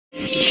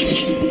Keep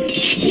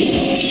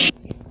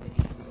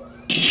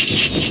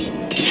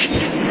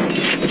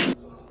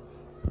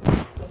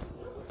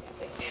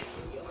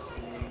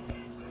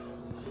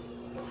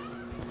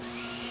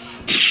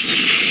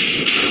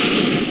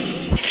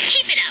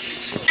it up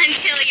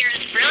until you're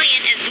as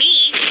brilliant as me.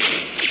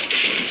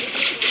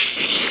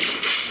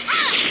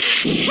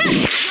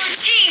 Your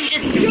team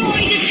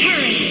destroyed a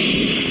turret.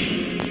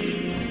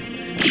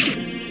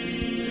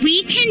 We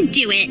can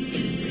do it.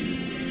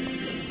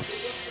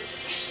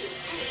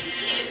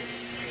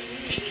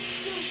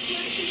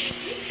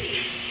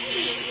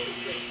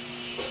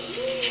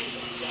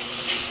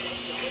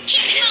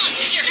 Keep it up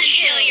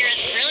until you're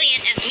as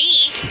brilliant as me.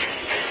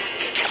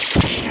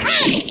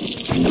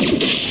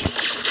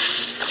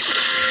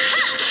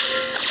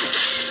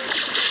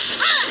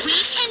 We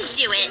can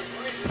do it.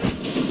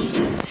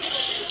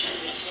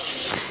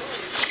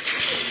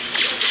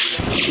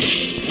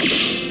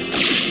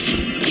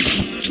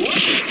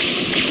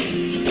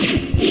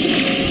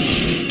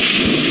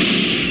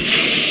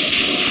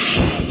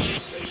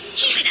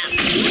 Keep it up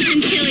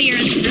until you're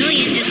as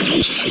brilliant as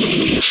me.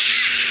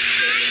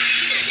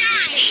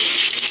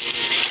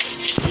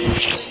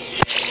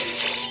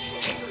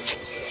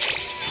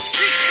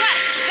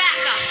 Request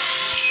backup.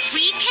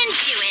 We can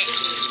do it.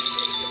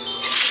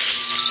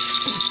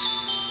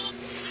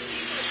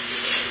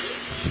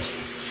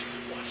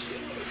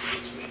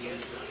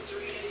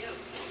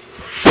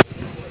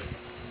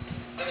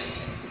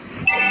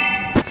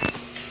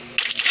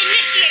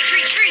 Initiate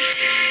retreat.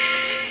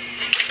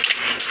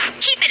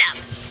 Keep it up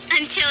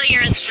until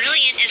you're as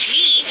brilliant as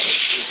me.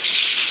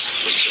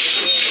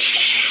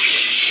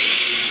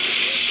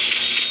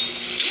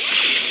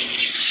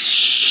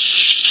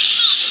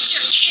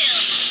 Monster kill.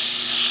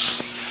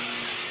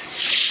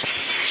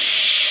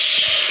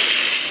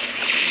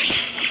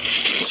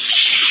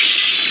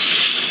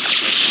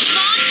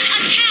 Launch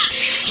attack.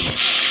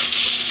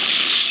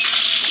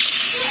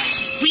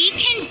 We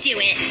can do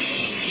it.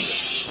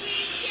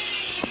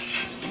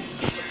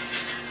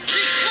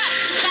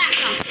 Request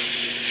backup.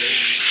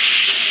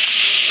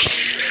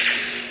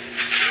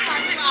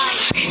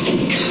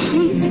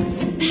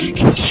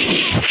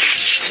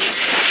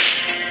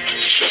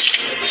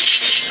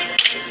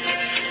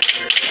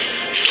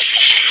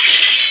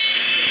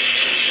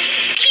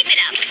 Keep it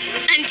up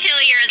until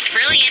you're as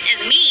brilliant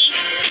as me.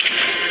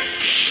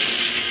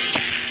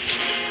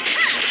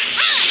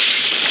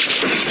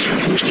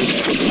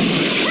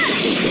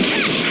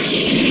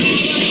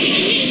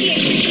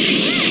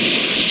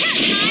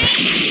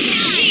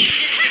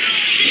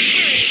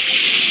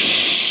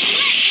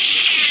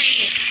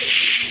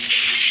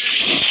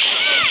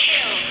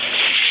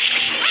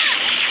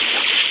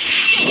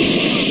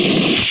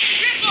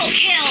 Triple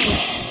kill.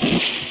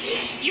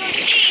 Your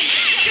team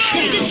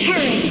destroyed the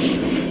turret.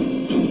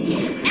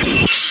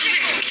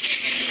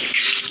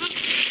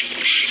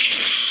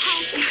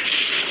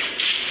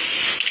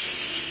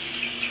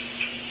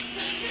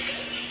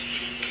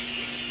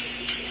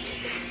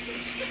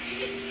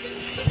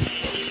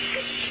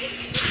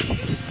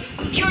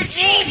 Your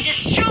team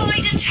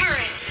destroyed a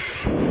turret.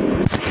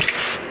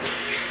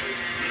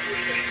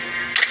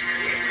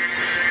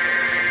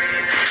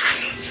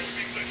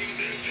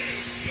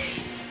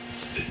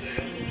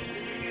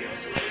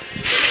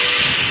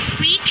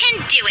 We can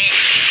do it.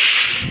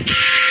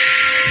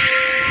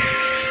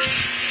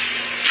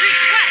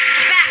 Request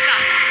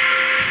backup.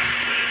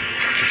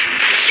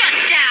 Shut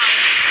down.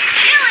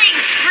 Killing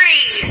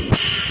spree.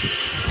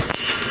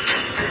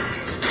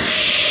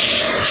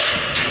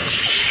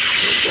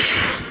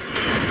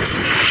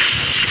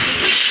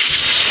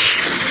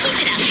 Keep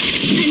it up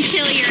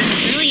until you're as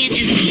brilliant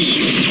as me.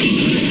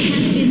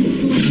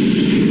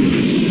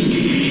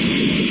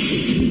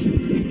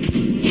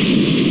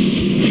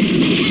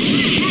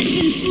 Has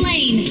been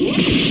slain.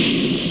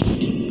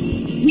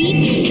 We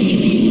can do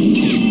it.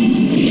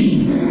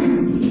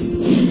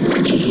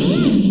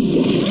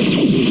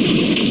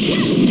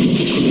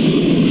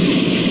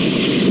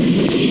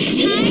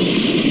 Time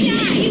to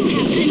die. You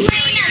have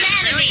slain an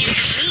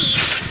enemy.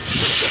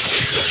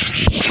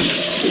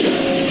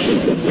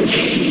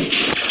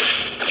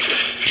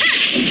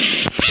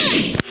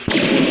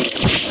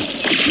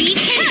 We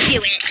can do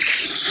it.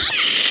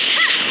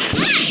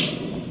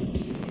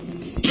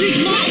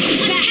 Request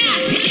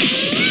attack.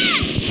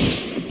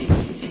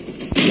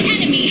 An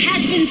enemy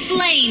has been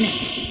slain.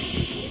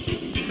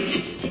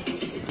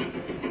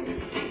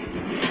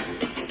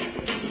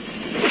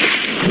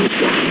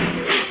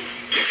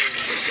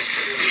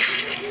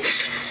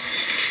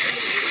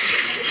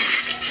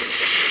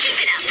 Keep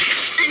it up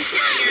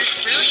until you're as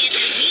brilliant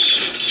as me.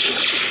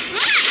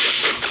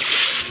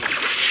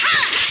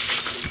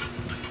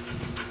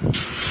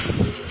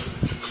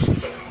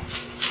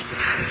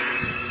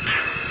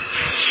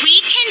 We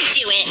can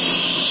do it.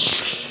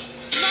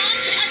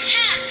 Launch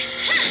attack.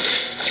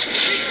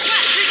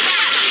 Request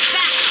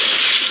back.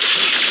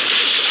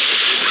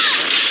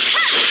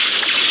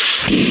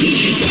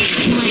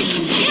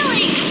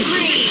 Killing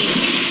spree.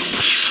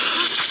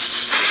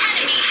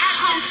 Enemy has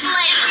been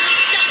slain.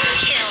 Double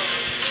kill.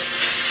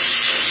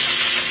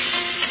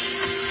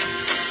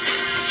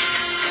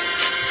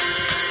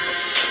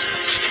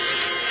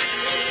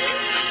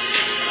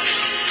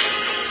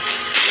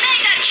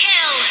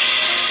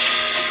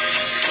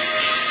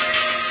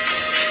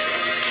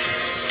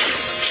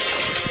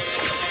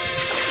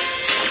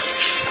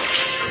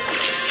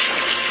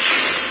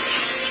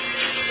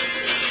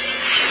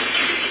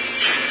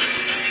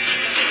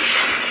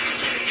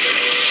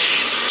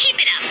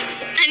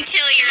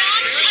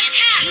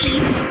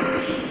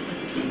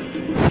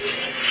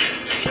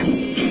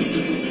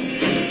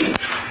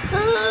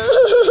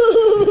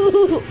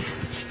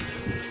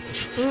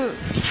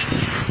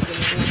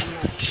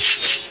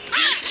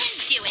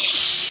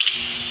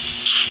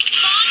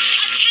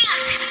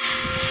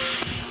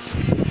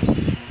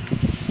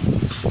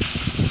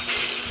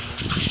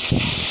 Keep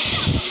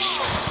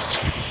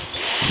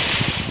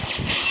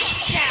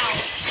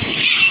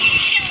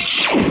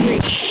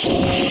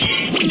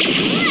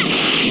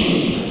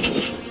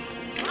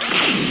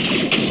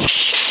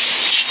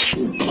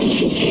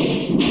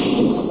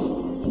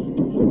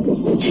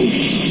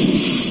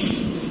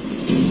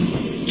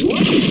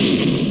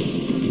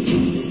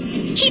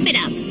it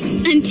up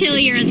until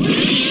you're as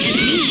brilliant as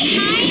me.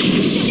 Time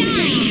to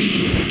shine.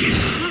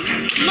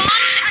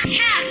 Launch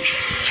attack.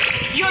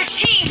 Your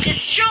team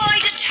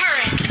destroyed a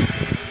turret.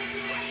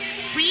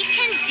 We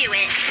can do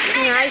it.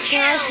 Nice,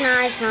 nice,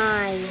 nice,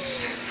 nice.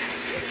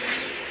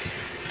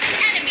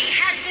 Enemy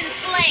has been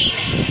slain.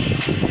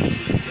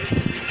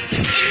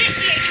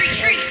 Initiate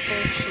retreat.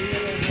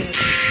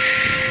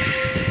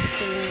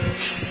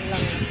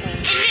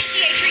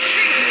 Initiate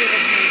retreat.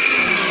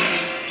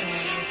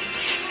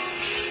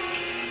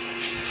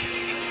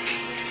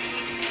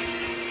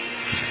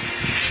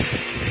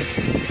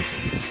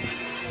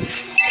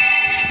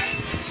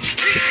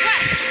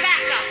 Request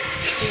backup.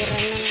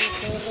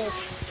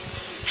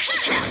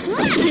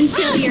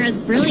 Until you're as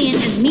brilliant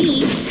as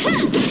me.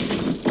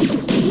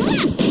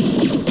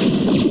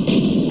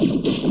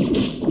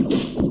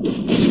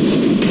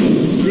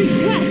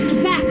 Request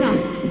backup.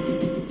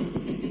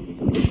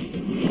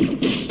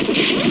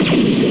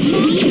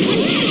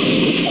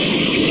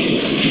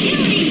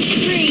 Killing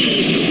spree.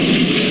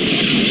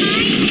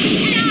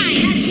 Time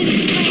has been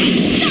slain.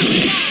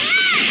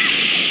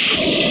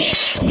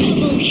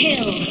 Double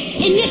kill.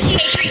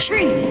 Initiate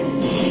retreat.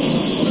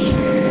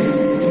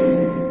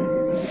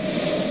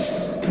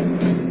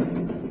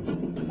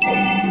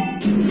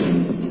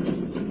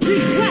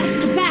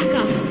 Request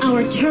backup.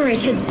 Our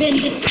turret has been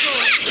destroyed.